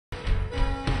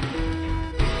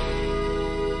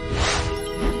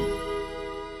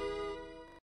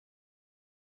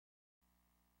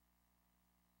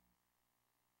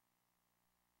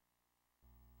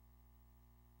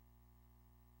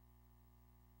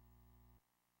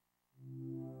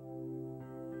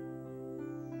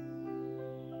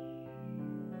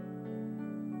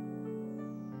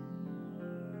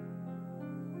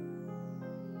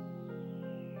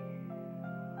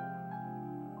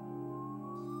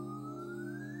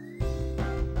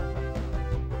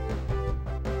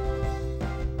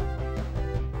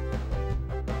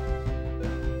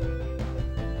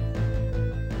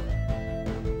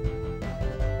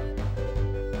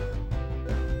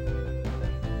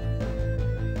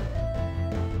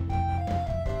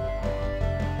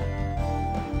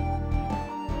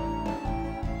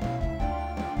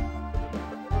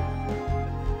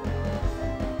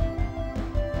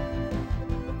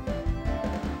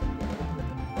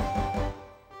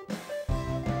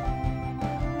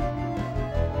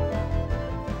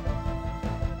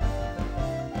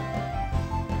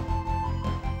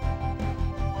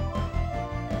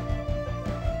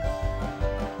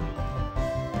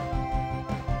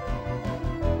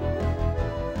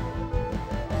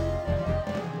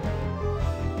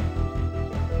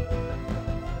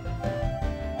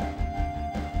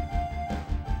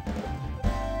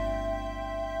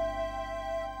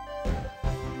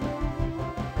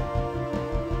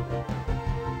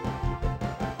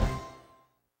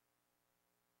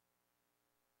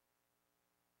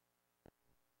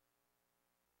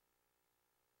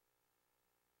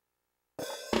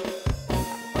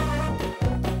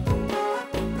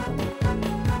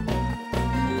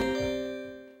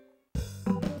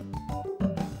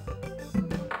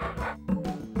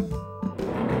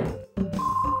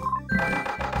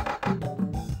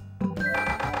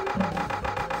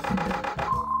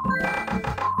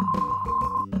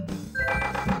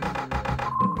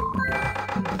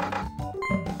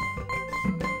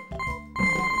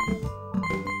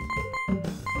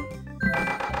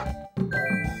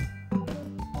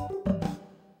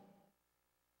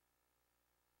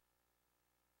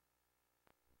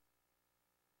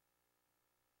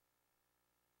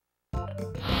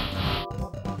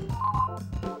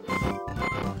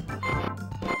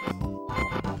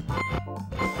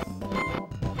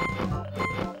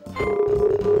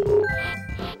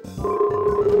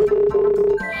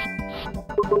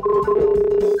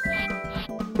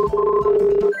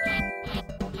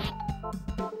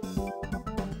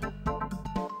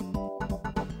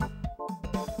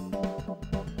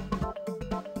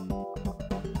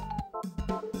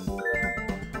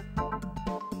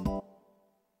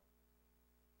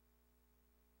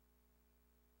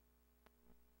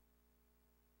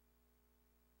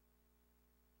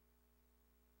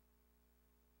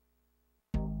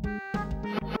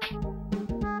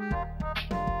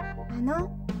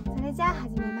それじゃあ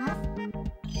始めます。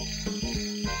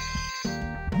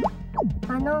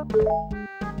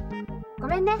ご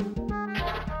めんね。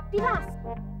リバー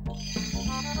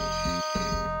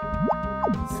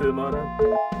ス。すまない。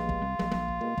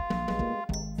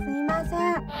すいま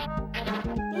せん。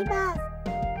リバース。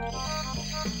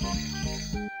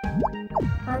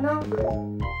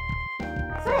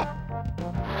それ。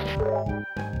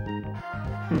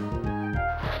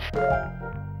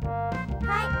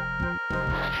はい。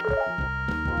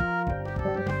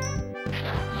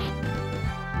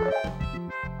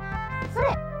それ。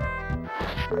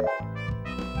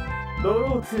ド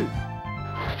ロー2。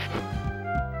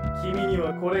君に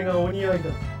はこれがお似合いだ。そ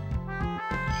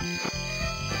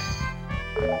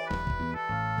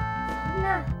ん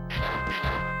な。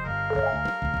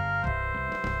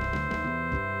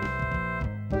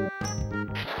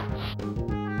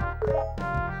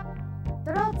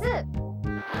ドロー2。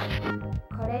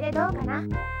これでどうかな。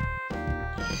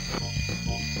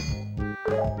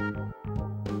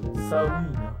寒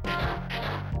いな。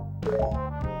ド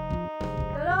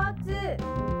ロー2。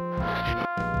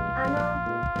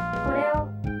これを。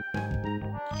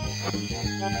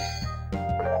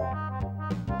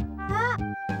あ。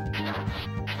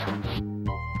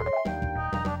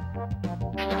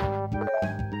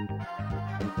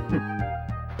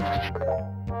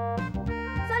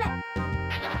それ。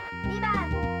リバー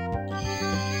ス。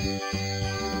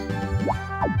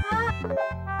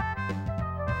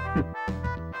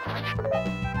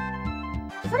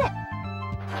それ。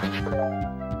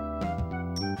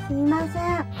すいません。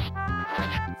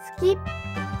スキップ。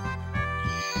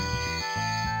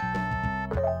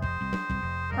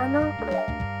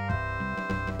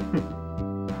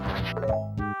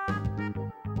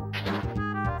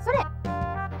それ。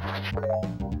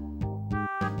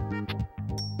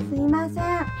すいません。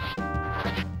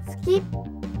スキップ。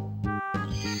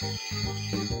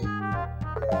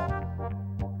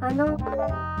どう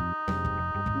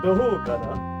か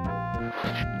な。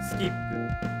スキップ。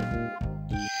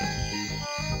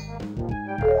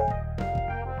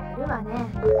やるわね。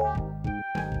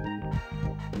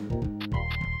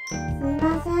すいま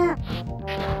せん。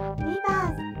リバ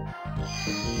ース。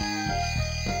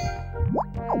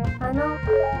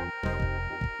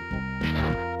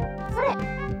それ。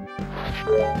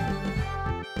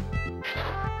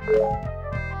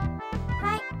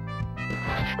はい。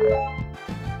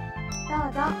どう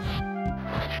ぞ。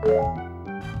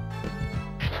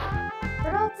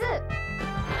ドロー2。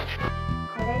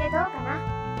これでどうかな。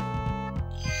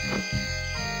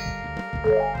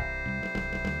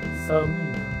寒い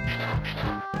な。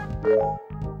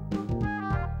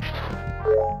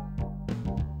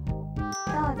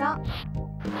どうぞ。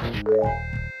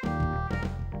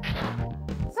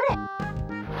それ。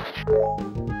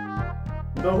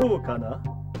どうかな。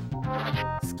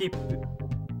スキップ。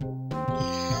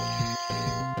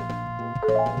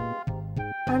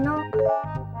ど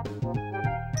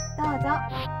うぞ。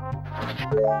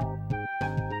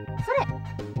それ。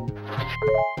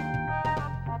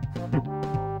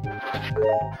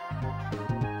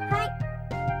はい。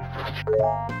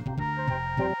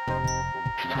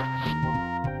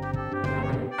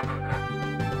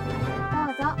どう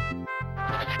ぞ。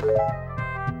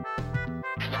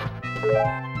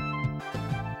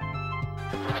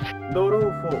ドロ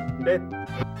ー4レッド。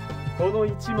この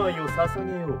1枚を捧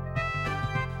げよう。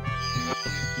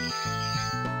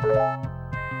や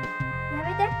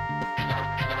めて。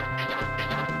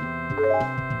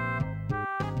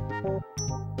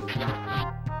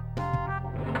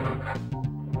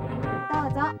どう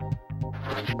ぞ。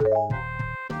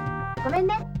ごめん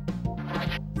ね。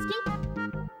好き。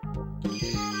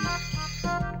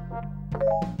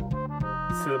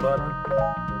つまらん。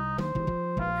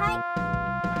はい。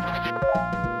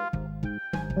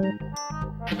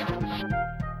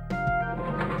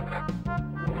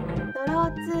ドロー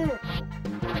2。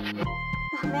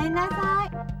ごめんなさ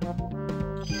い。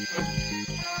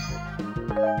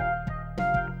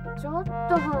ちょっと。は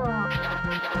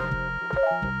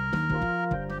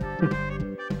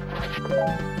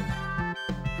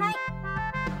い。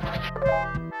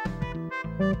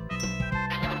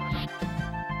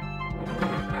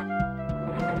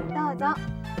どうぞ。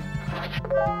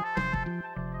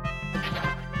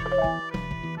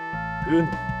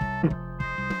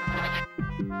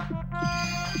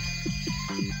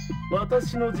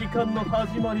私の時間の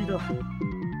始まりだ。は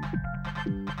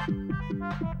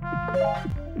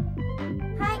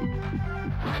い。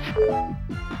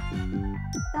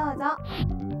どうぞ。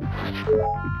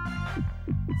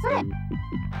それ。は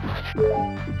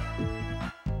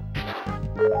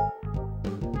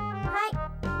い。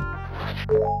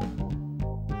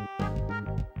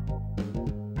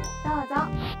どうぞ。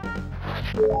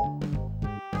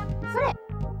それ。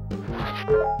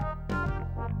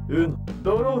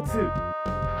ドロー2。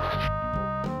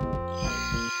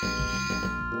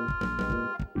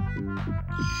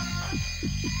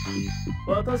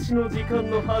私の時間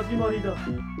の始まりだ。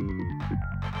そん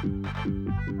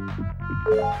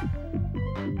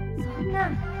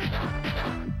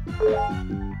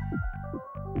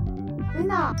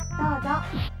な。どうぞ。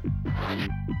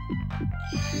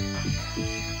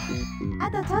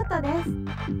あとちょっとです。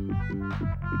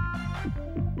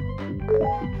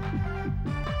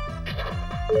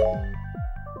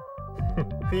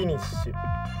フィニッシュ。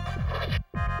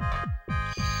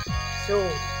勝利。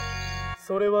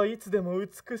それはいつでも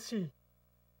美しい。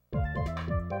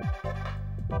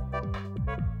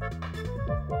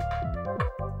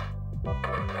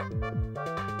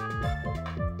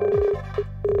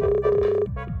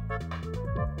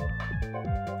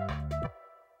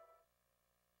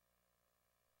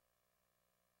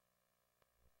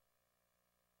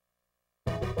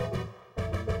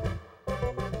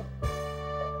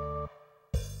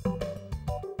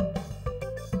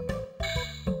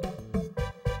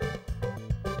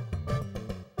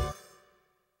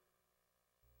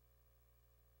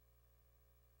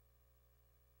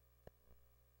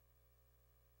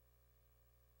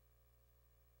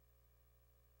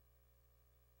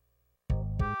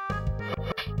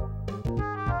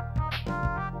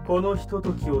このひと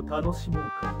ときを楽しもう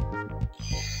か。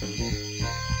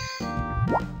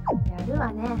やる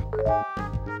わね。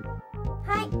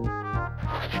はい。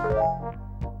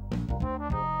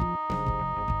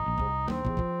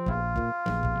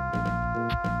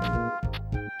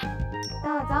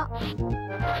どうぞ。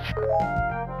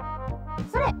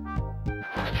それ。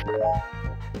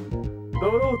ド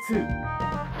ロー2。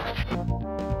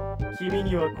君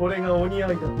にはこれがお似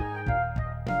合いだ。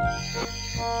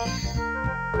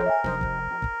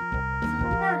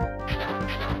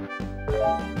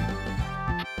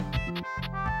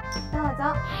どうぞ。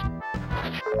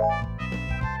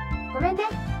ごめんね。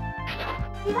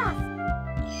リバー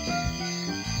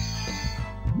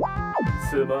ス。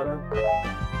つまらん。ど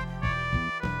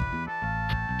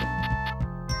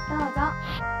うぞ。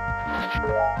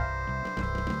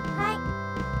はい。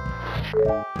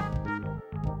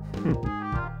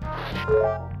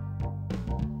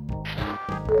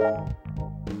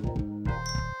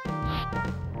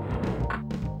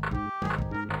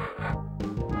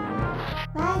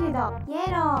ワイルド、イエ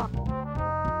ロー。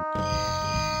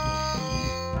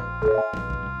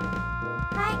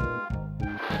はい。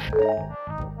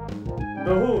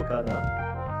どうかな。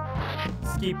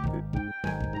スキップ。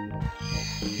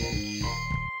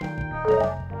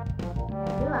や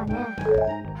るわね。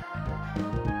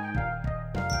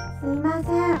すいません。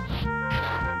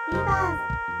リバース。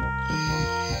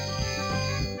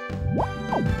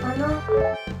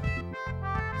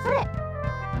それ。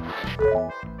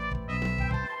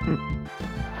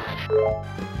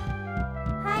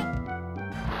はい。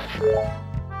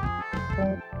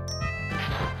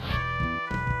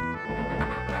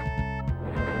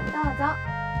どうぞ。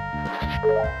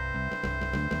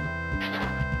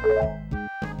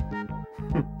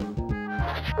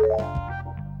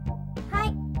はい。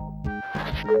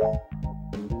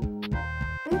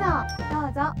どう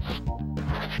ぞ。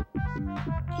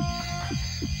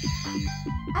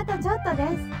あとちょっとで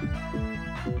す。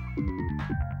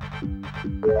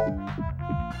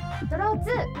ドロー2。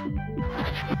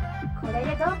これ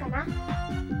でどうかな。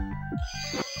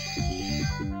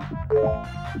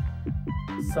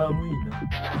寒いな。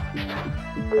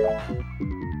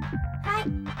はい。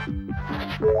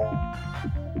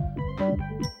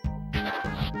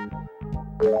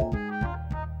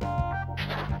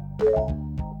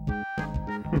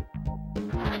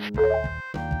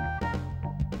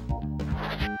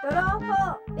ドロー4、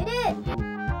ブルー。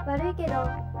悪いけど、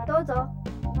どうぞ。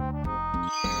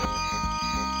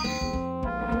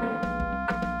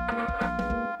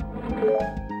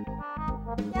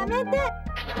やめて。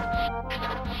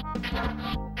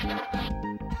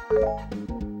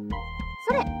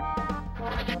それ。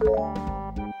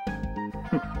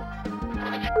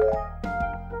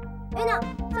エナ、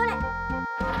それ。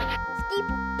スキッ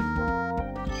プ。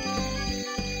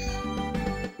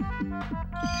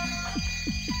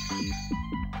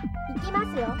行きま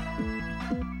すよ。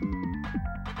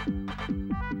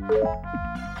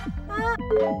あ、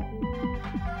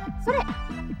それ。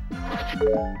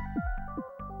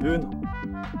ウノ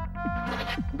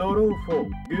ドロー4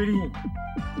グリーン。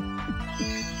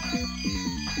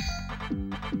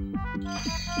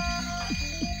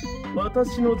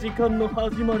私の時間の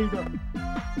始まりだ。や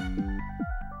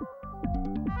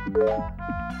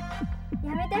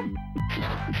めて。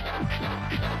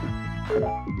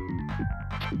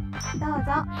どうぞ。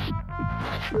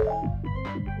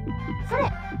それ。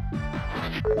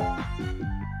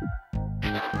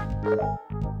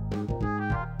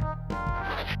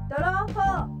ドロー4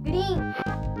グリーン。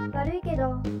悪いけ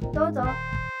どどうぞ。や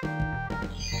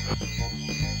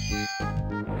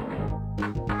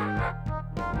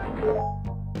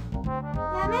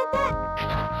めて。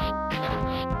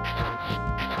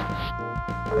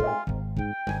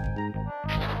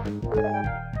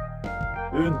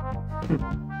ウノ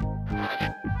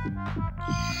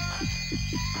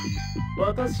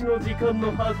私の時間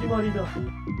の始まりだ。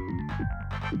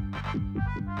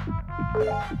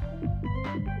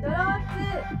ドロー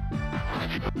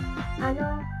2。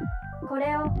こ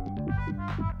れを。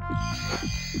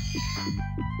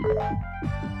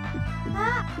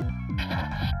あ。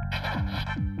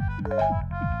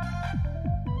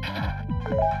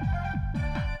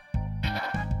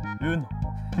ウノ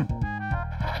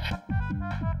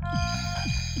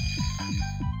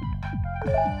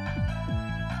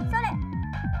それ。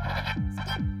ス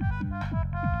キップ。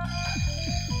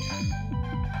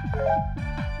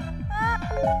あ。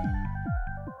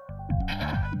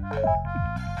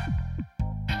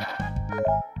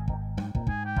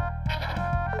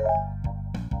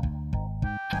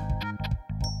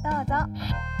どうぞ。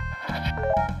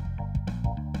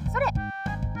それ。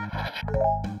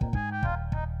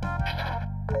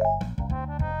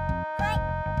はい。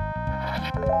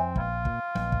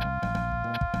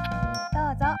ど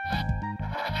うぞ。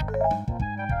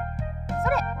そ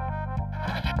れ。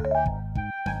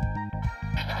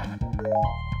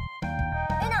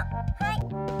エナ、はい。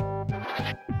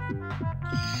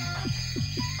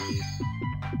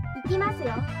行きますよ。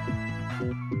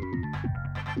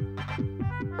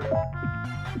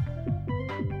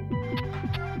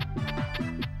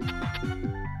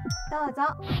どうぞ。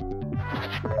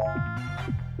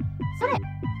それ。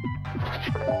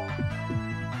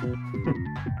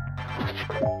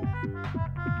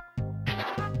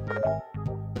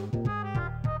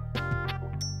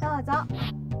どうぞ。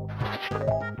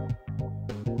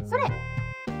それ。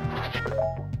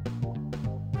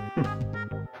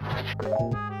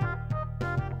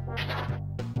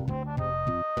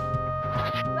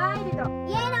ワイルドイ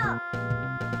エロー。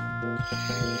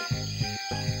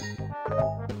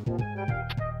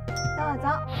どうぞ。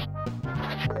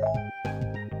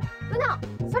ウノ、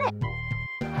それ。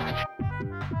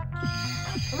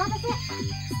お待たせ。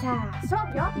さあ、勝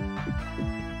負よ。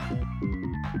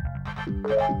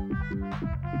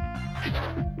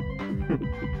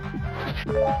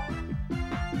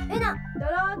エナ、ド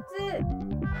ロー2。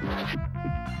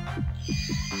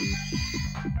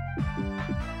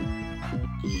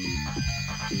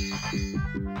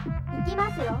行きま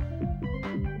すよ。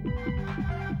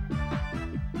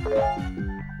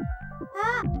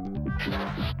あ。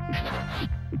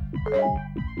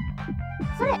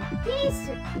それ、フィニッ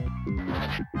シュ。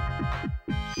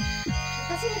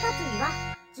私に勝つには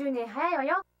10年早いわ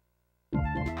よ。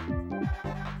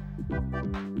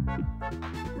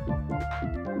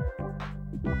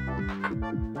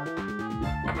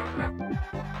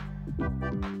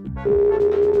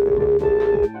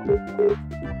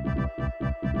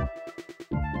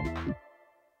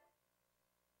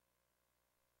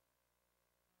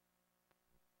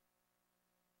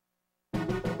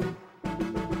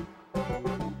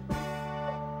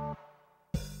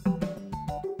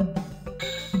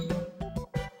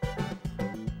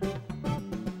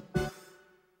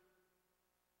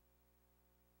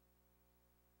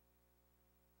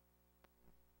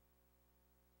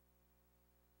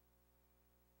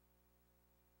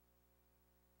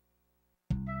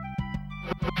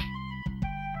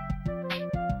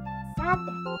さて、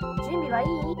準備はいい？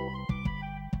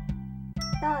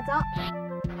どうぞ。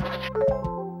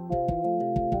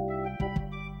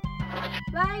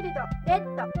ワイルド、レッ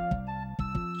ド。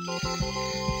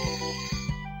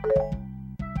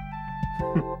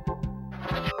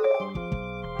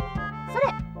それ。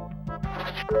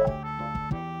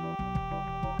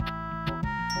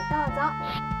どうぞ。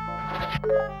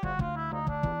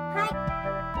はい。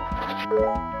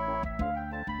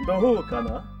どうか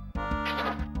な。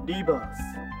リバース。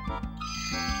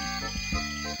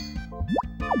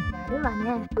やるわね。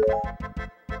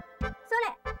それ。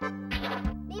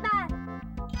リバース。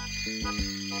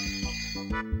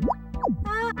あ。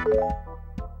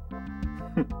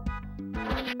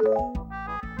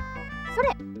それ。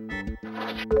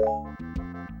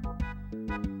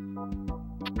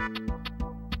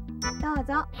どうぞ。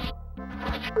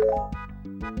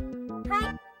はい。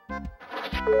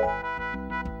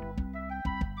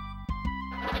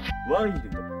ワイル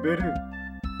ド、ブルー。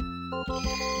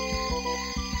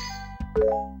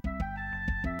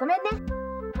ごめんね。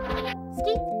好き。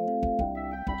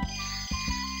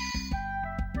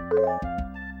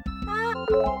あ。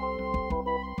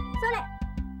それ。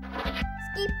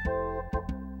好き。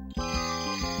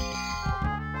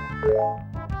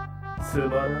つま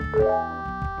らん。どう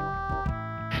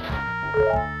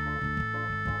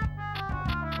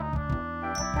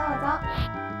ぞ。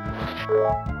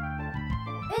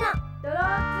エナ、ドロー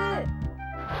2。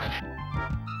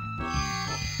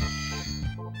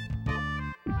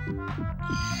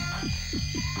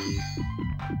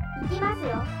いきます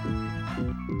よ。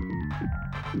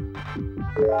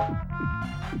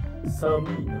寒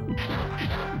いな。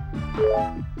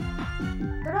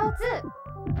ドロー2。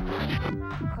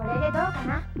これでどうかな。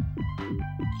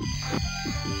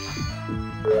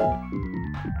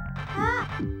あ。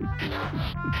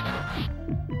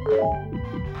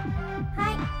は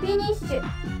い、フィニッシュ。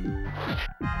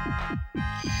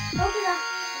僕が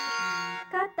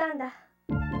勝ったんだ。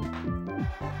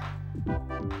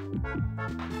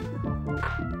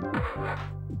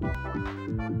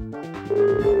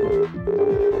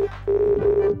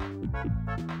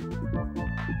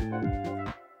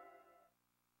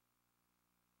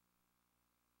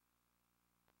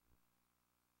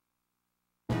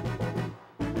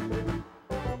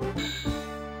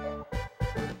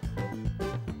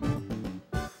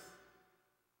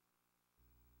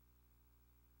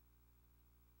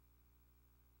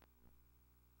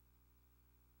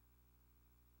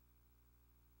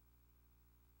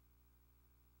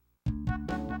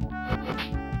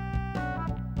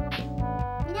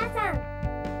皆さん、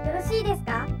よろしいです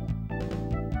か？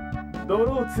ド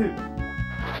ロー2。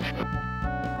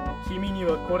君に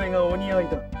はこれがお似合い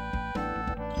だ。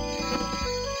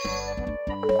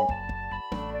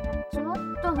ちょっ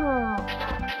と。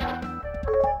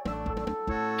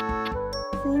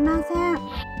すいません。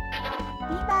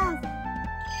リバース。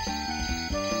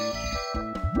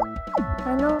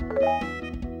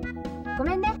ご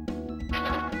めんね。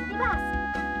リバー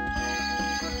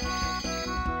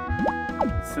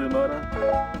ス。つまらん。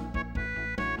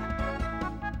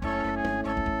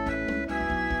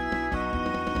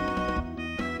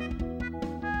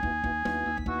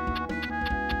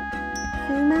す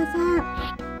いません。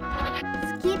ス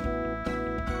キップ。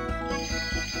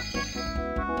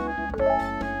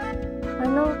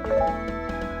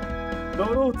ド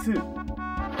ロー2。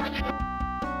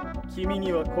君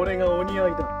にはこれがお似合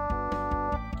いだ。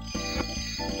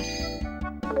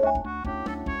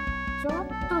ちょっ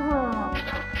と。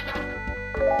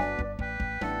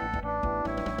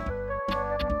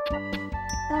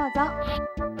どうぞ。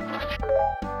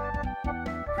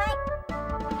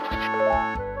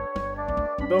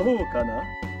どうかな。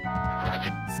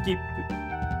スキップ。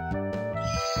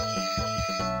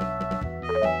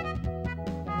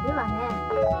やるわね。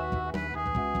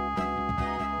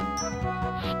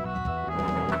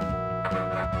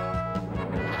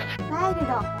ワイル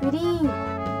ド、グリーン。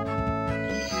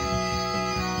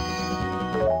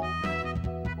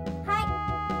はい。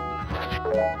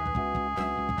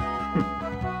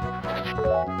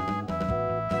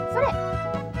それ。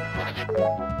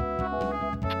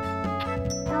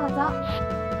どうぞ。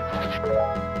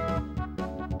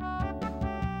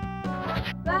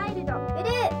ワイルド、ブル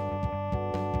ー。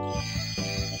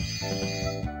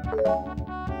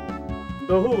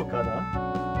どうかな。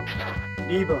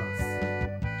リバース。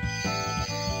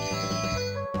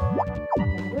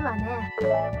やるわね。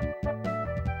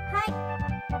はい。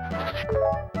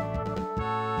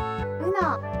ウノ。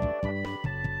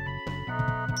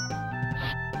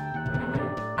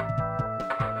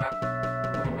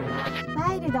ワ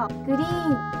イルド、グリー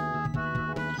ン。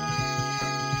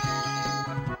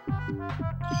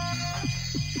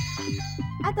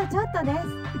あとちょっとです。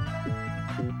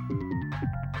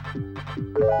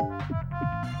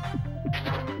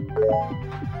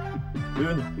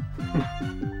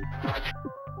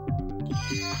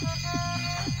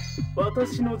ファ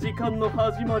私の時間の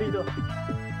始まりだ。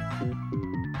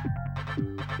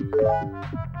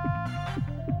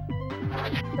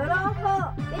ドローン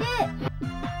砲ビル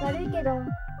悪いけど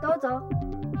どうぞ。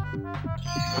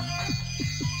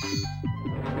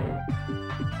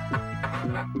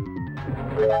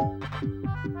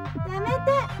やめ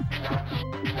て。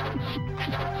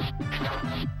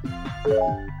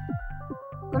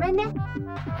ごめんね。好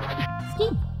き。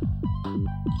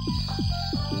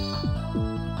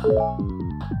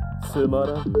つま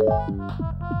らん。エ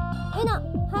ナ、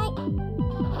はい。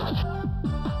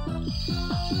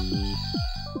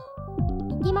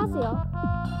行きますよ。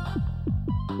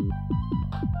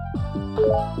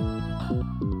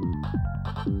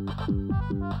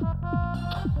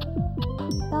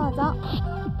どうぞ。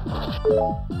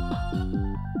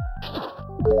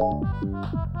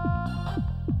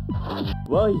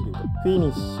ワイルドフィ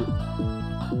ニッシュ。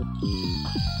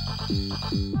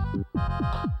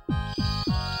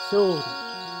勝利、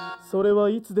それは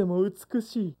いつでも美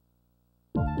しい。